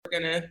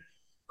going to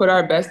put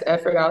our best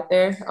effort out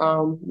there.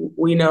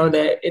 We know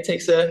that it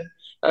takes a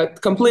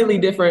completely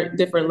different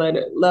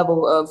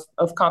level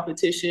of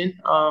competition.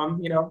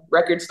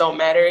 Records don't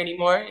matter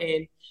anymore,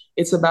 and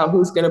it's about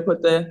who's going to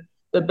put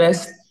the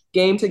best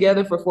game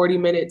together for 40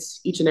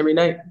 minutes each and every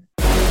night.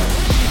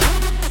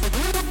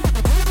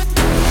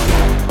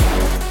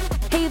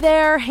 Hey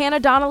there, Hannah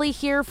Donnelly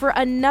here for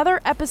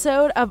another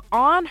episode of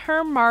On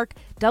Her Mark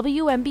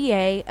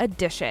WNBA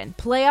edition.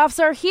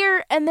 Playoffs are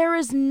here, and there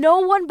is no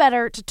one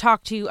better to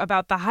talk to you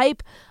about the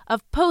hype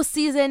of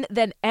postseason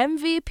than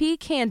MVP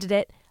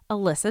candidate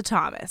Alyssa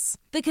Thomas.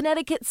 The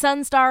Connecticut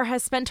Sun star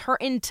has spent her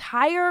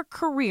entire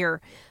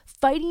career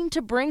fighting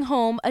to bring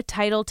home a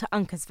title to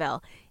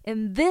Uncasville,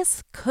 and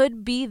this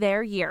could be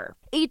their year.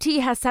 AT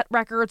has set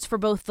records for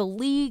both the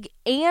league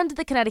and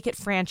the Connecticut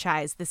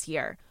franchise this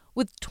year.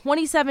 With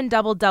 27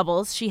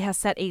 double-doubles, she has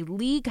set a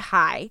league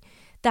high.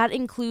 That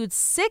includes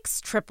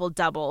 6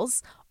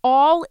 triple-doubles,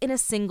 all in a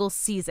single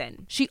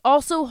season. She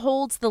also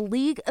holds the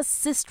league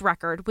assist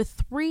record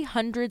with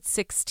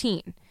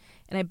 316.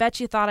 And I bet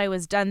you thought I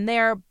was done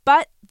there,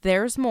 but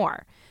there's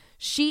more.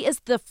 She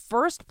is the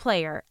first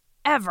player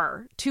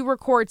ever to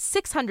record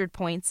 600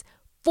 points,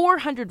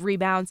 400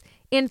 rebounds,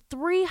 and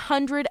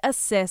 300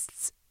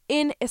 assists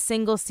in a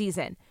single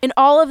season. And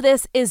all of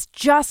this is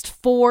just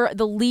for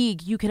the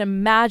league. You can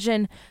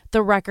imagine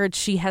the records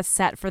she has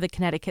set for the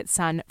Connecticut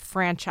Sun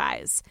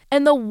franchise.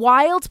 And the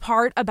wild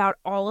part about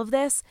all of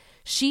this,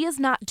 she is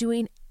not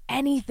doing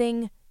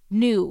anything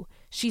new.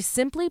 She's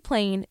simply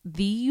playing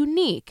the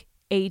unique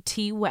AT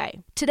way.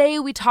 Today,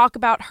 we talk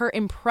about her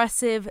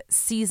impressive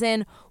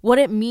season, what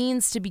it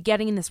means to be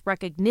getting this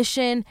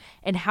recognition,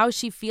 and how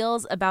she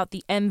feels about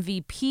the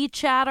MVP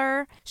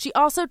chatter. She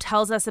also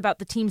tells us about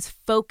the team's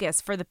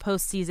focus for the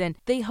postseason.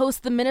 They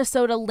host the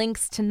Minnesota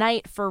Lynx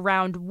tonight for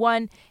round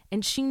 1,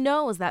 and she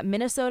knows that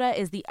Minnesota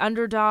is the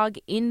underdog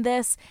in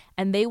this,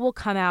 and they will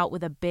come out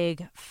with a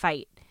big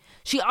fight.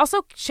 She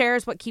also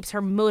shares what keeps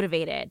her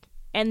motivated.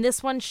 And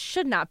this one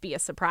should not be a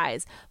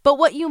surprise. But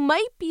what you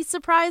might be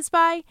surprised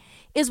by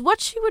is what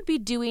she would be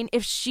doing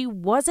if she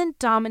wasn't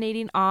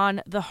dominating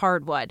on the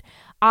hardwood.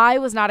 I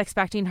was not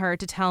expecting her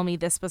to tell me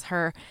this was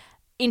her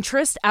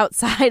interest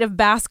outside of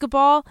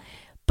basketball,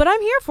 but I'm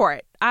here for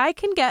it. I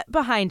can get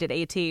behind it,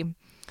 AT.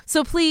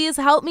 So please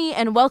help me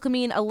in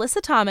welcoming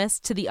Alyssa Thomas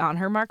to the On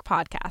Her Mark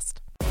podcast.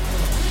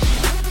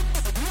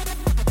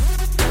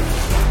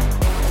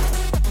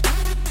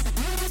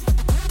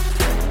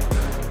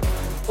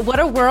 What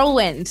a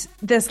whirlwind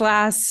this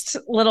last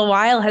little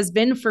while has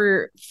been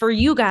for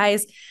you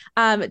guys.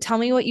 Tell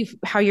me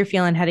how you're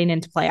feeling heading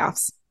into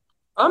playoffs.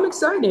 I'm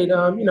excited.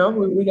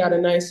 We got a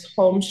nice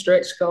home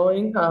stretch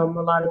going. A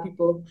lot of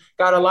people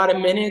got a lot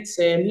of minutes,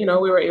 and we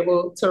were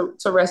able to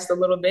rest a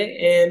little bit.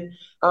 And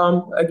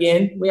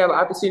again, we have an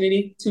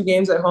opportunity, 2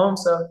 games at home,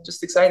 so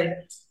just excited.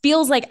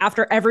 Feels like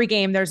after every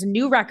game, there's a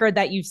new record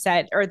that you've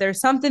set, or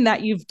there's something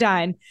that you've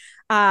done.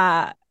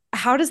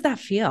 How does that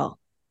feel?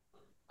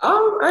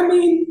 I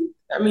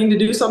mean, to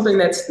do something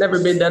that's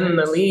never been done in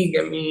the league,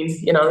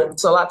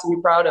 it's a lot to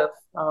be proud of.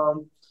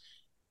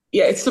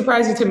 Yeah, it's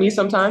surprising to me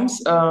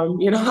sometimes.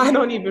 I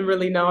don't even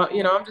really know.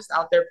 I'm just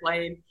out there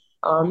playing,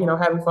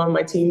 having fun with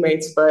my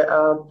teammates. But,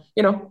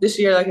 this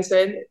year, like I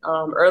said,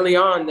 early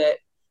on, that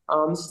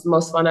this is the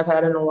most fun I've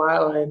had in a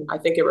while, and I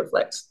think it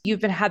reflects.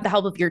 You've had the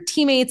help of your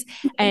teammates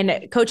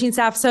and coaching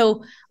staff.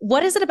 So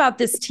what is it about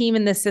this team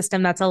and this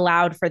system that's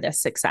allowed for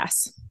this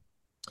success?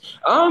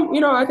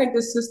 I think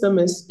this system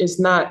is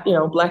not,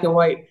 black and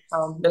white.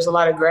 There's a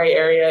lot of gray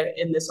area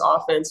in this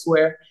offense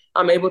where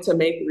I'm able to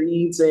make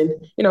reads and,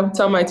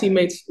 tell my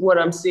teammates what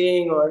I'm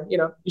seeing, or,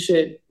 you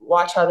should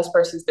watch how this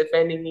person's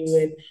defending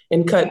you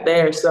and cut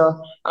there.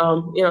 So,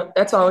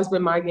 that's always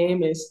been my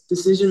game, is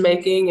decision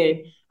making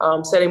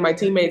and setting my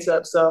teammates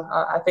up. So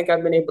I think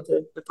I've been able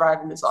to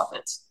thrive in this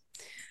offense.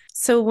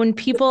 So when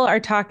people are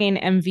talking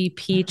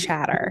MVP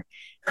chatter,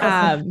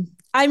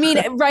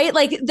 right?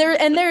 Like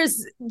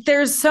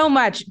there's so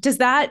much. Does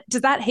that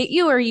hit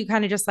you, or are you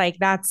kind of just like,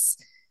 that's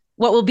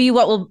what will be,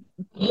 will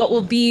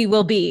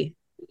be?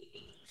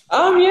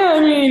 Yeah,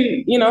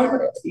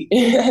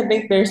 I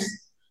think there's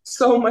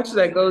so much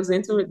that goes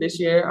into it this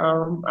year.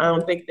 I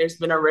don't think there's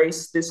been a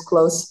race this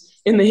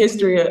close in the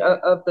history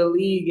of the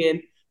league.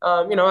 And,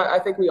 I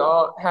think we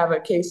all have a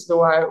case to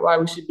why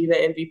we should be the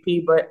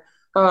MVP, but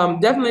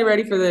definitely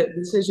ready for the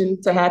decision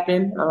to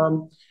happen.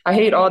 I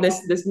hate all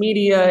this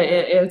media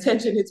and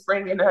attention it's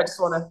bringing. I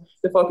just want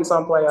to focus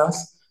on playoffs.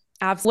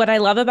 Absolutely. What I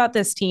love about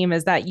this team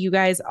is that you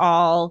guys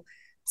all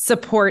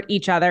support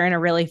each other in a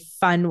really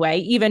fun way.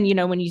 Even,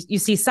 when you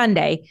see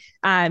Sunday,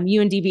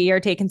 you and DB are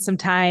taking some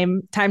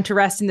time to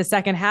rest in the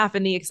second half,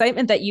 and the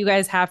excitement that you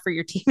guys have for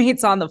your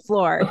teammates on the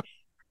floor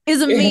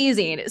is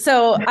amazing.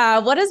 So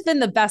what has been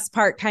the best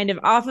part, kind of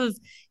off of,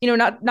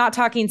 not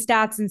talking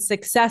stats and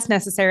success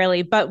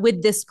necessarily, but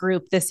with this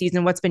group this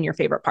season, what's been your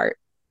favorite part?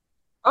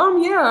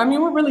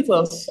 We're really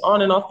close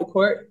on and off the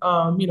court.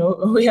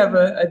 We have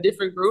a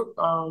different group.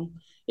 A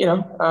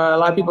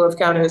lot of people have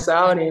counted us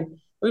out, and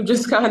we've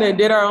just kind of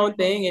did our own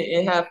thing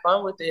and have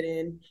fun with it.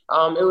 And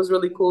it was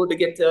really cool to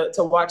get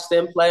to watch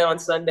them play on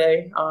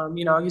Sunday.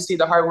 You see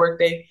the hard work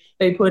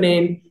they put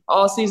in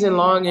all season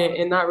long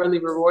and not really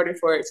rewarded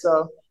for it.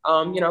 So,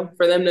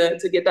 for them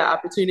to get that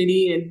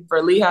opportunity and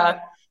for Lehigh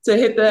to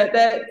hit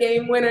that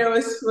game winner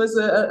was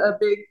a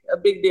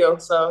big deal.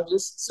 So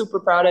just super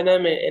proud of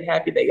them and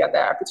happy they got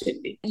that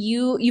opportunity.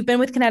 You've been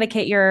with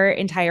Connecticut your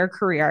entire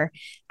career.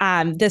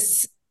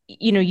 This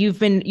you've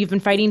been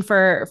fighting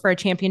for a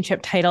championship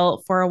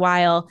title for a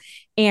while,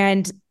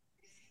 and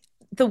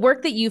the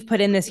work that you've put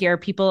in this year,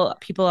 people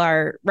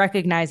are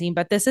recognizing,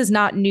 but this is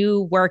not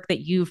new work that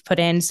you've put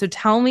in. So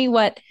tell me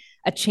what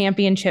a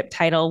championship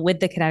title with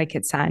the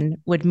Connecticut Sun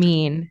would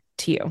mean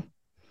to you.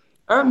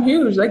 I'm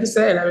huge. Like I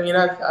said, I mean,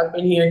 I've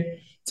been here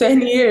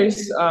 10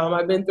 years.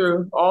 I've been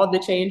through all the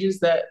changes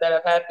that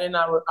have happened.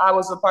 I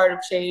was a part of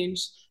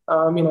change.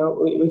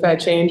 We've had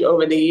change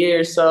over the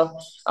years. So,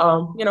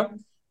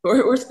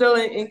 we're still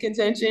in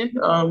contention.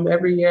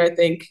 Every year, I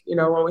think,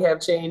 when we have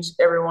change,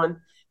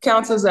 everyone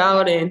counts us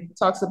out and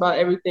talks about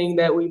everything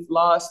that we've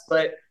lost.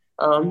 But,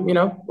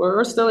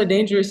 we're still a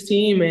dangerous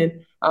team.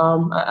 And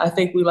I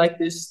think we like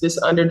this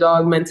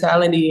underdog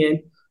mentality. And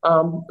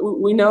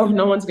we know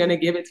no one's going to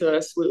give it to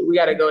us. We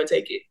got to go and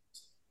take it.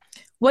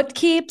 What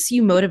keeps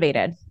you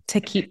motivated to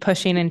keep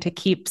pushing and to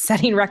keep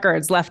setting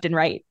records left and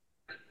right?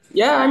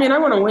 Yeah, I mean, I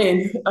want to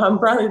win. I'm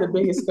probably the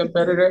biggest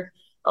competitor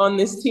on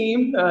this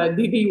team.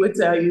 DB would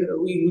tell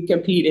you we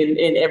compete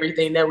in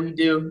everything that we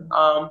do.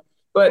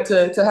 But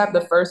to have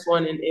the first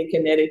one in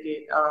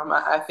Connecticut,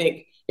 I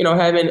think,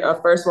 having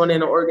a first one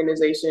in an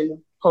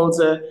organization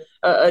holds a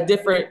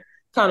different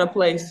kind of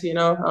place.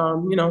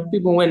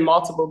 People win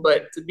multiple,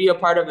 but to be a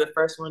part of the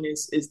first one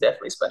is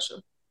definitely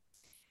special.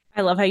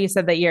 I love how you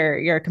said that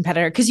you're a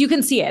competitor because you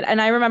can see it. And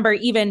I remember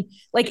even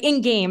like in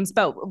games,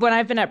 but when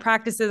I've been at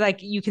practices,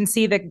 like you can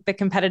see the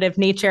competitive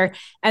nature.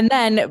 And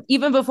then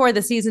even before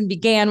the season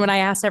began, when I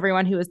asked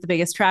everyone who was the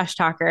biggest trash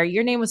talker,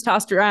 your name was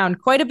tossed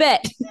around quite a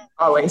bit.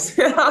 Always,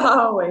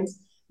 always,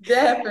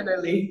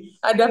 definitely.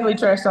 I definitely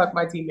trash talk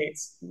my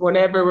teammates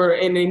whenever we're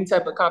in any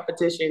type of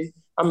competition.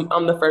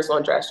 I'm the first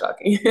one trash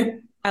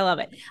talking. I love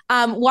it.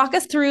 Walk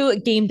us through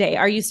game day.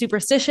 Are you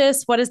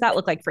superstitious? What does that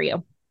look like for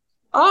you?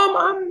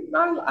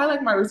 I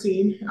like my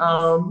routine.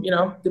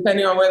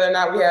 Depending on whether or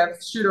not we have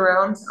shoot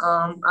arounds.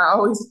 I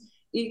always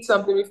eat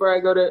something before I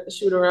go to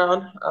shoot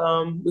around.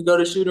 We go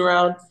to shoot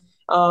around.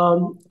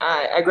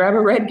 I grab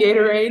a red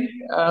Gatorade.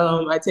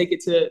 I take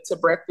it to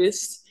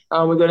breakfast. Me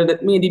and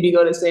DB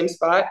go to the same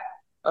spot.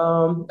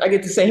 I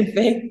get the same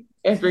thing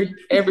every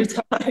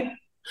time.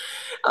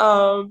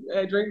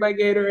 I drink my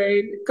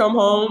Gatorade, come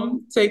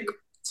home, take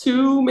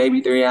 2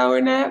 maybe 3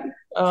 hour nap,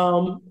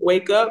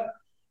 wake up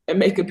and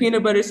make a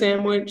peanut butter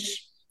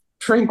sandwich,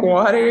 drink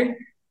water,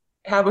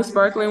 have a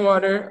sparkling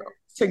water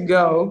to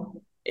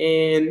go.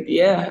 And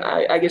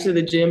yeah, I get to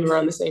the gym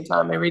around the same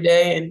time every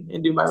day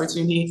and do my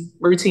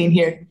routine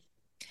here.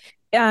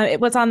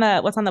 What's on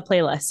the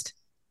playlist?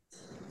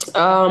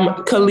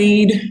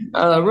 Khalid,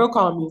 real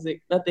calm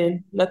music,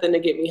 nothing to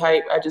get me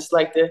hype. I just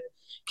like to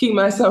keep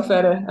myself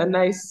at a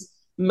nice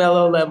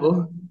mellow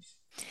level.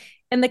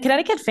 And the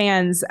Connecticut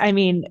fans, I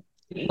mean,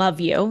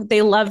 love you.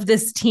 They love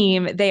this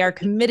team. They are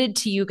committed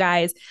to you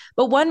guys.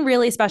 But one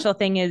really special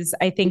thing is,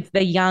 I think,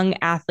 the young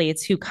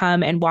athletes who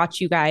come and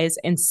watch you guys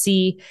and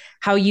see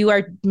how you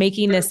are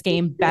making this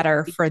game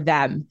better for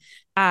them.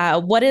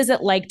 What is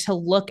it like to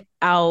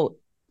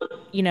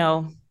you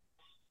know,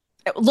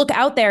 look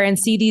out there and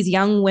see these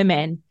young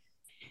women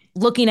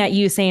looking at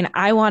you saying,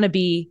 I want to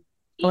be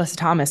Alyssa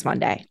Thomas one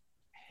day?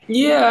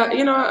 Yeah,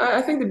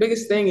 I think the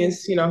biggest thing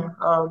is,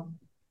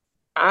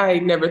 I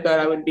never thought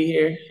I would be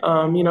here.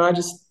 I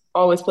just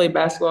always played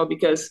basketball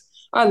because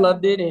I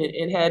loved it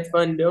and had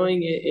fun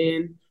doing it.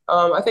 And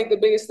I think the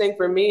biggest thing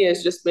for me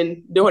has just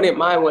been doing it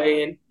my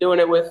way and doing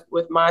it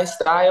with my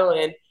style.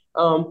 And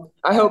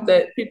I hope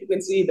that people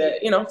can see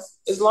that,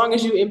 as long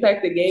as you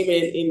impact the game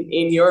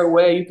in your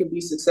way, you can be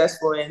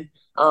successful. And,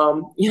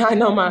 I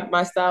know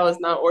my style is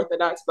not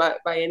orthodox by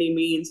any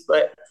means,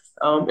 but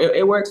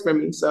it works for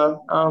me.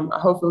 So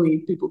hopefully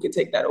people can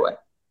take that away.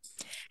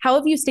 How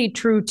have you stayed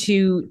true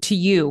to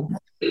you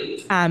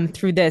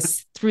through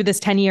this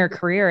 10-year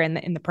career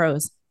in the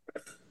pros?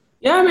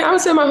 Yeah, I mean, I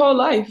would say my whole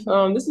life.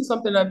 This is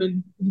something I've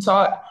been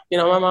taught.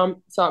 My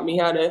mom taught me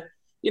how to,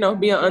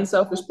 be an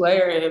unselfish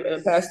player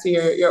and pass to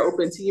your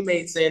open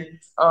teammates. And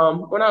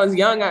when I was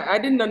young, I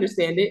didn't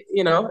understand it.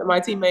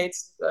 My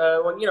teammates,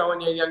 when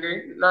you're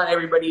younger, not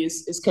everybody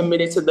is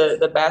committed to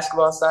the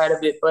basketball side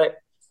of it. But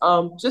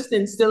just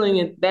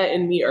instilling that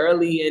in me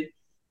early and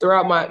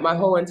throughout my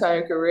whole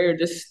entire career,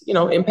 just,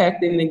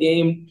 impacting the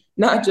game,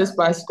 not just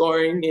by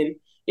scoring and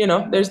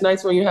there's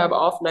nights when you have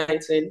off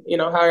nights and,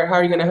 how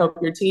are you going to help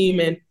your team?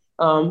 And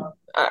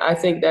I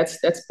think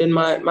that's been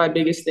my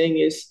biggest thing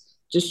is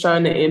just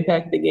trying to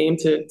impact the game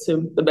to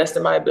the best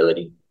of my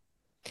ability.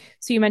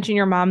 So you mentioned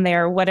your mom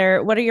there. What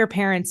are your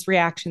parents'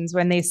 reactions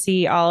when they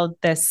see all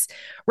this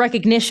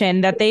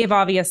recognition that they've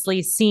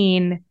obviously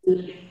seen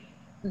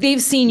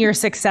they've seen your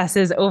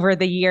successes over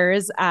the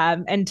years,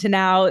 and to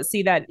now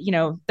see that,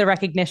 the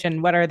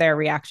recognition. What are their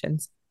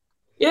reactions?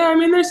 Yeah, I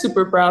mean, they're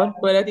super proud,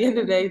 but at the end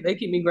of the day, they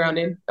keep me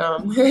grounded.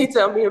 They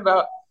tell me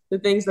about the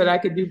things that I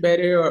could do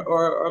better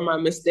or my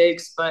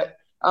mistakes, but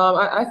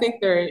I think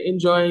they're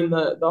enjoying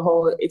the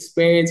whole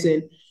experience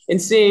and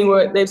seeing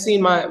what they've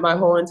seen my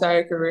whole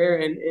entire career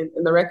and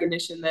the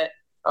recognition that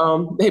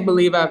they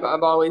believe I've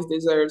always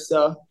deserved.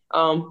 So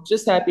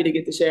just happy to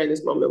get to share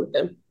this moment with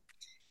them.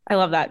 I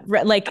love that.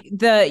 Like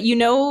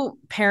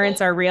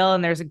parents are real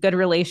and there's a good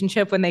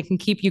relationship when they can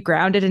keep you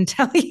grounded and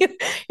tell you,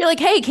 you're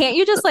like, hey, can't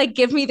you just like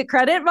give me the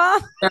credit,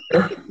 mom?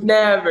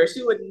 Never.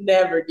 She would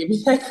never give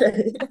me that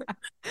credit.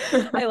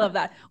 I love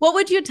that. What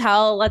would you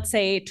tell, let's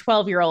say,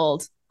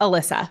 12-year-old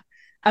Alyssa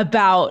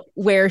about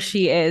where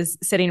she is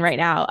sitting right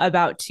now,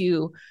 about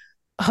to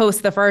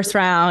host the first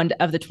round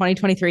of the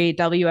 2023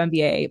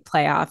 WNBA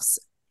playoffs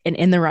and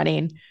in the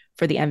running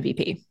for the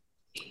MVP?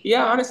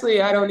 Yeah,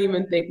 honestly, I don't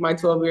even think my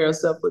 12-year-old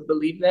self would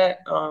believe that.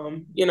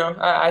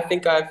 I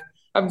think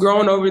I've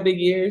grown over the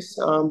years.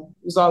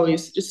 Was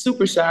always just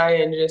super shy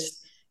and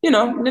just,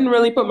 didn't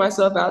really put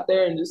myself out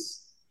there and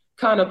just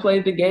kind of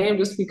played the game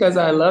just because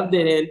I loved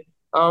it. And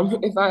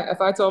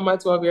if I told my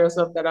 12-year-old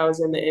self that I was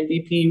in the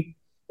MVP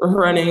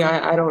running,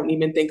 I don't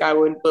even think I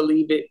would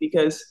believe it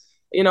because,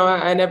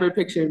 I never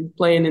pictured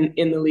playing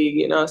in the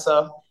league.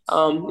 So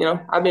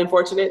I've been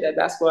fortunate that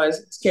basketball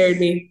has carried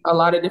me a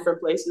lot of different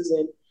places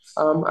and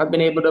I've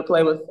been able to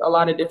play with a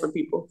lot of different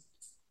people.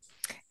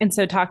 And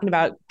so, talking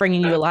about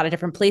bringing you a lot of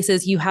different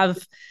places, you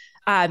have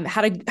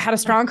had a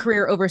strong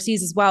career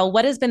overseas as well.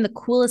 What has been the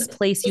coolest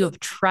place you have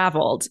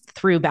traveled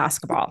through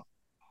basketball?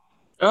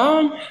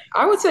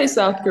 I would say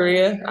South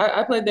Korea.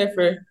 I played there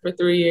for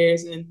 3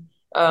 years, and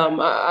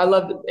I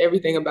loved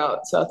everything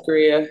about South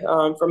Korea,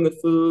 from the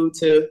food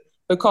to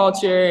the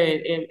culture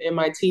and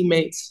my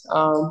teammates.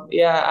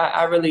 Yeah,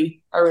 I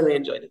really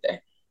enjoyed it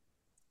there.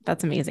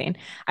 That's amazing.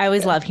 I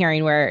always Yeah. love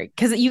hearing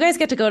because you guys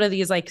get to go to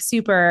these like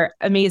super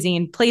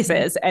amazing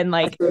places and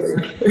like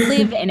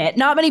live in it.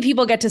 Not many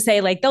people get to say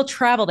like they'll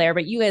travel there,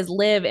 but you guys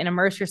live and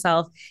immerse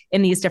yourself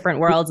in these different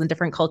worlds and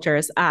different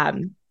cultures.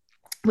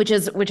 Which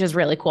is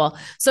really cool.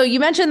 So you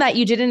mentioned that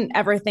you didn't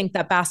ever think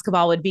that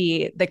basketball would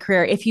be the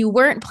career. If you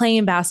weren't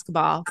playing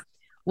basketball,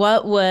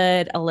 what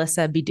would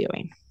Alyssa be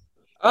doing?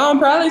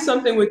 Probably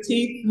something with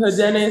teeth, a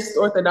dentist,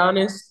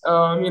 orthodontist.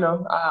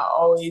 I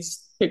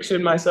always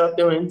pictured myself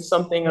doing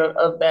something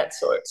of that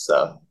sort.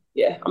 So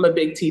yeah, I'm a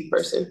big teeth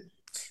person.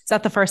 Is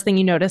that the first thing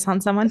you notice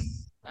on someone?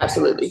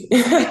 Absolutely.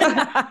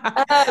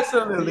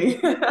 Absolutely.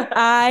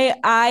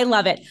 I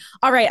love it.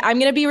 All right, I'm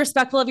going to be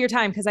respectful of your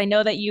time because I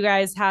know that you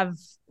guys have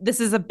this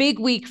is a big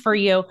week for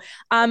you.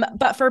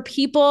 But for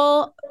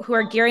people who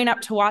are gearing up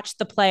to watch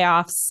the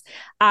playoffs,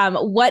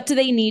 what do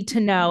they need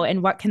to know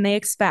and what can they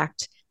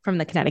expect from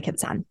the Connecticut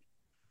Sun?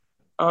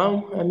 I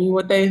mean,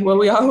 what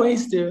we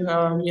always do.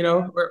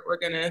 We're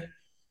gonna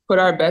put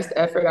our best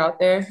effort out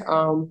there.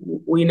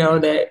 We know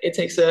that it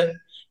takes a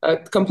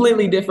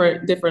completely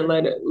different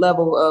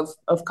level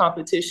of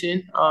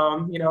competition.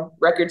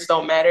 Records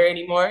don't matter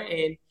anymore,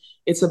 and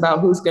it's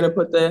about who's gonna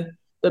put the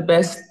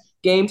best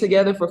game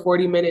together for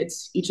 40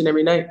 minutes each and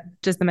every night.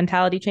 Does the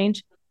mentality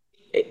change?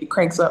 It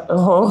cranks up a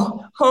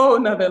whole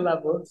nother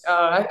level.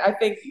 I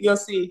think you'll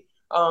see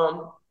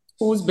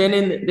who's been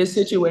in this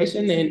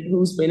situation and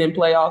who's been in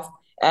playoff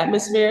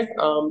atmosphere.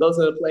 Those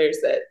are the players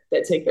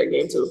that take their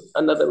game to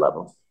another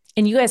level.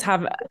 And you guys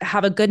have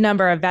a good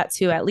number of vets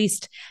who at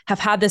least have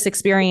had this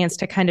experience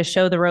to kind of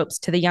show the ropes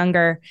to the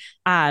younger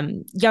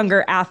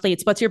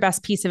athletes. What's your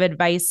best piece of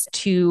advice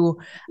to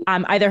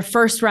either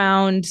first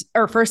round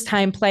or first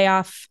time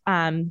playoff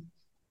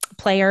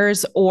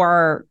players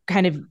or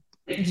kind of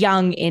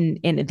young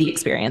in the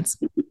experience?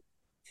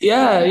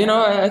 Yeah,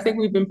 I think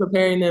we've been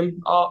preparing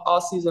them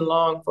all season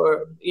long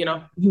for,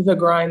 the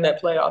grind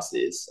that playoffs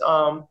is.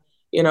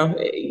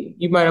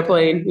 We might have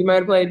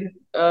played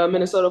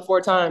Minnesota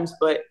 4 times,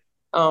 but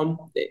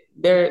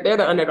they're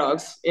the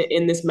underdogs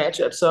in this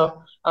matchup.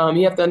 So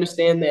you have to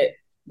understand that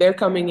they're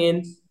coming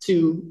in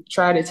to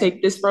try to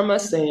take this from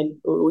us, and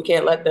we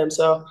can't let them.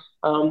 So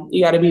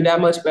you got to be that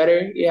much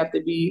better. You have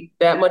to be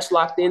that much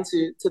locked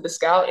into the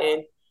scout,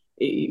 and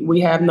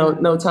we have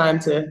no time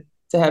to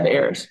have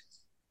errors.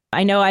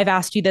 I know I've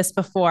asked you this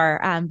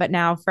before, but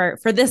now for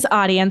this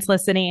audience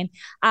listening,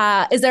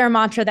 is there a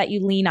mantra that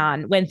you lean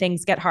on when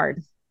things get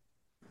hard?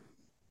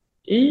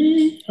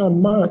 A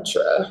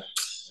mantra.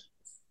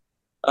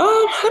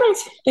 I don't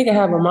think I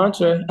have a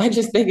mantra. I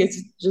just think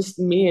it's just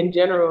me in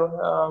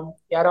general.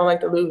 Yeah, I don't like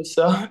to lose,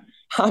 so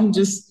I'm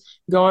just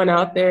going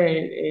out there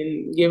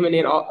and giving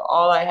it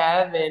all I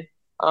have. And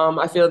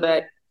I feel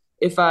that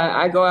if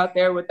I go out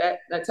there with that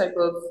type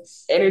of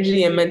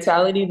energy and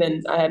mentality,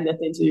 then I have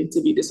nothing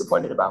to be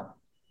disappointed about.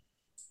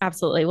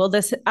 Absolutely. Well,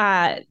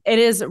 it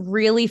is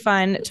really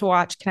fun to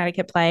watch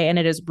Connecticut play, and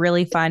it is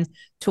really fun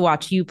to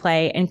watch you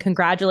play. And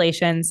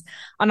congratulations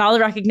on all the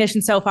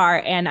recognition so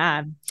far.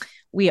 And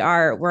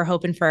we're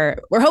hoping for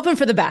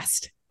the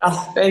best.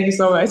 Oh, thank you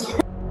so much.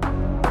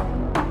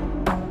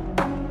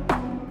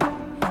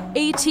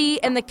 AT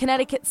and the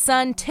Connecticut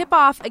Sun tip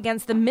off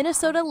against the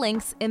Minnesota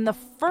Lynx in the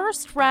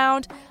first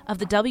round of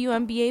the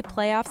WNBA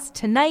playoffs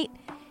tonight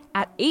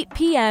at 8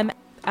 p.m.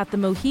 at the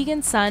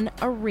Mohegan Sun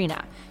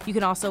Arena. You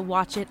can also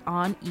watch it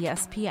on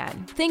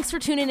ESPN. Thanks for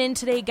tuning in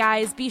today,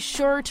 guys. Be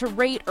sure to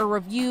rate or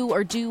review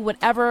or do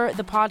whatever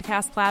the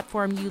podcast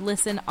platform you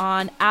listen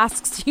on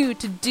asks you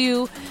to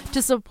do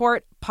to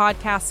support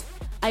podcasts.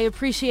 I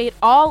appreciate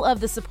all of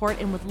the support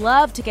and would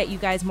love to get you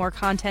guys more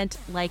content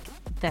like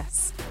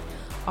this.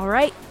 All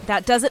right,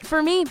 that does it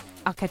for me.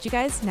 I'll catch you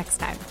guys next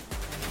time.